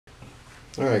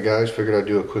Alright guys, figured I'd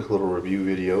do a quick little review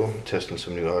video, testing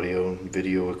some new audio and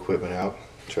video equipment out.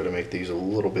 Try to make these a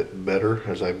little bit better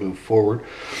as I move forward.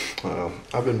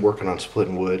 I've been working on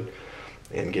splitting wood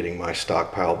and getting my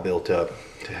stockpile built up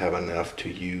to have enough to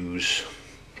use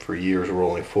for years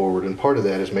rolling forward. And part of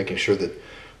that is making sure that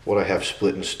what I have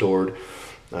split and stored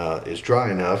is dry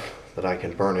enough that I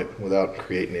can burn it without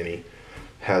creating any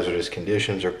hazardous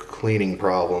conditions or cleaning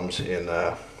problems in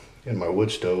my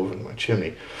wood stove and my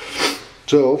chimney.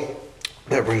 So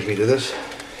that brings me to this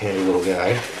handy little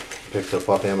guy. Picked up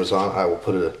off Amazon. I will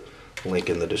put a link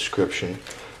in the description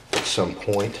at some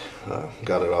point.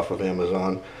 Got it off of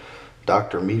Amazon.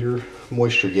 Dr.Meter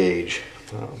moisture gauge.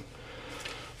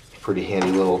 Pretty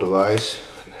handy little device.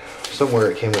 Somewhere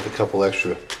it came with a couple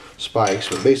extra spikes,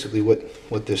 but basically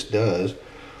what this does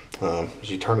is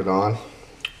you turn it on,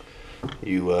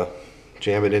 you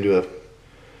jam it into a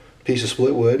piece of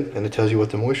split wood, and it tells you what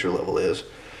the moisture level is.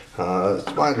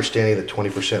 It's my understanding that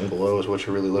 20% and below is what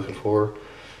you're really looking for.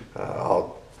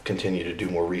 I'll continue to do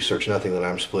more research. Nothing that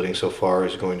I'm splitting so far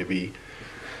is going to be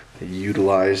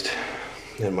utilized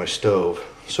in my stove.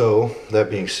 So that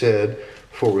being said,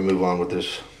 before we move on with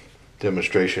this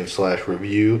demonstration /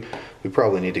 review, we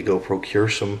probably need to go procure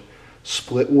some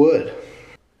split wood.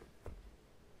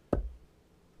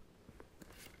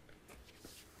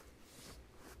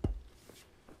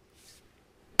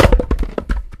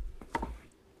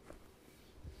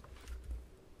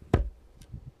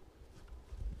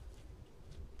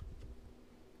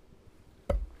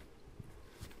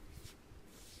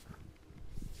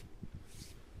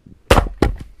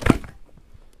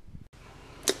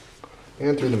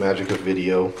 And through the magic of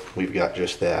video, we've got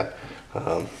just that.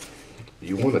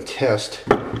 You want to test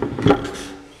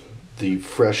the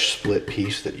fresh split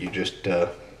piece that you just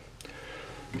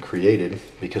created,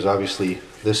 because obviously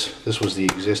this was the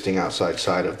existing outside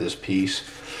side of this piece.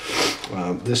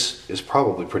 This is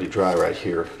probably pretty dry right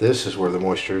here. This is where the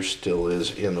moisture still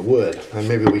is in the wood, and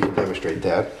maybe we can demonstrate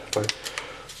that if I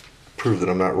prove that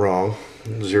I'm not wrong.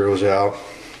 Zeroes out.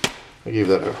 I gave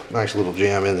that a nice little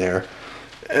jam in there,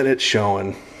 and it's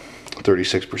showing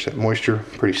 36% moisture,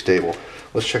 pretty stable.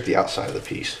 Let's check the outside of the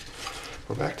piece.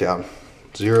 We're back down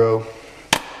 0.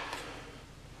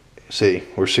 See,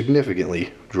 we're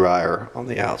significantly drier on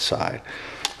the outside.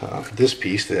 This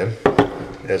piece then,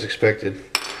 as expected,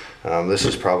 this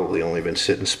has probably only been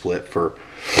sitting split for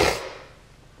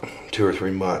 2 or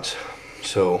 3 months.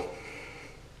 So,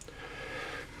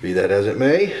 be that as it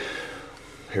may,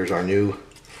 here's our new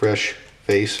fresh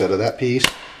face out of that piece.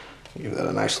 Give that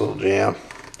a nice little jam.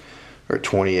 We're at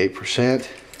 28%.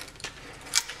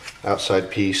 Outside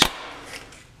piece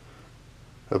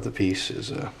of the piece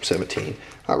is 17.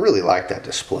 I really like that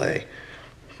display.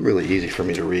 Really easy for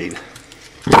me to read.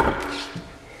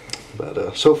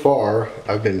 But so far,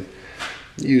 I've been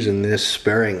using this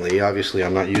sparingly. Obviously,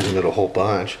 I'm not using it a whole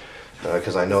bunch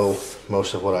because I know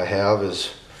most of what I have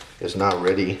is not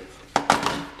ready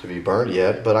to be burned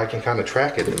yet, but I can kind of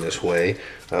track it in this way.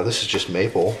 This is just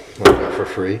maple I got for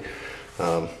free.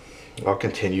 I'll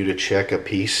continue to check a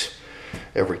piece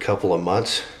every couple of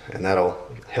months, and that'll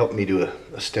help me to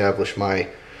establish my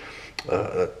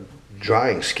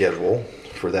drying schedule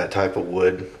for that type of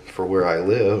wood for where I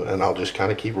live, and I'll just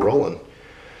kind of keep rolling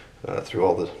through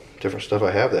all the different stuff I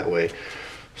have that way.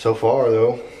 So far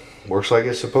though, works like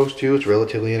it's supposed to. It's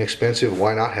relatively inexpensive.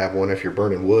 Why not have one if you're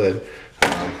burning wood?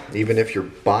 Even if you're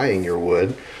buying your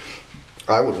wood,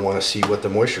 I would want to see what the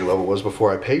moisture level was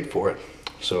before I paid for it.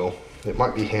 So it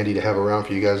might be handy to have around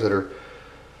for you guys that are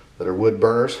wood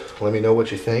burners. Let me know what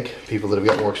you think, people that have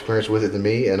got more experience with it than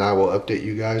me, and I will update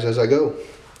you guys as I go.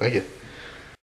 Thank you.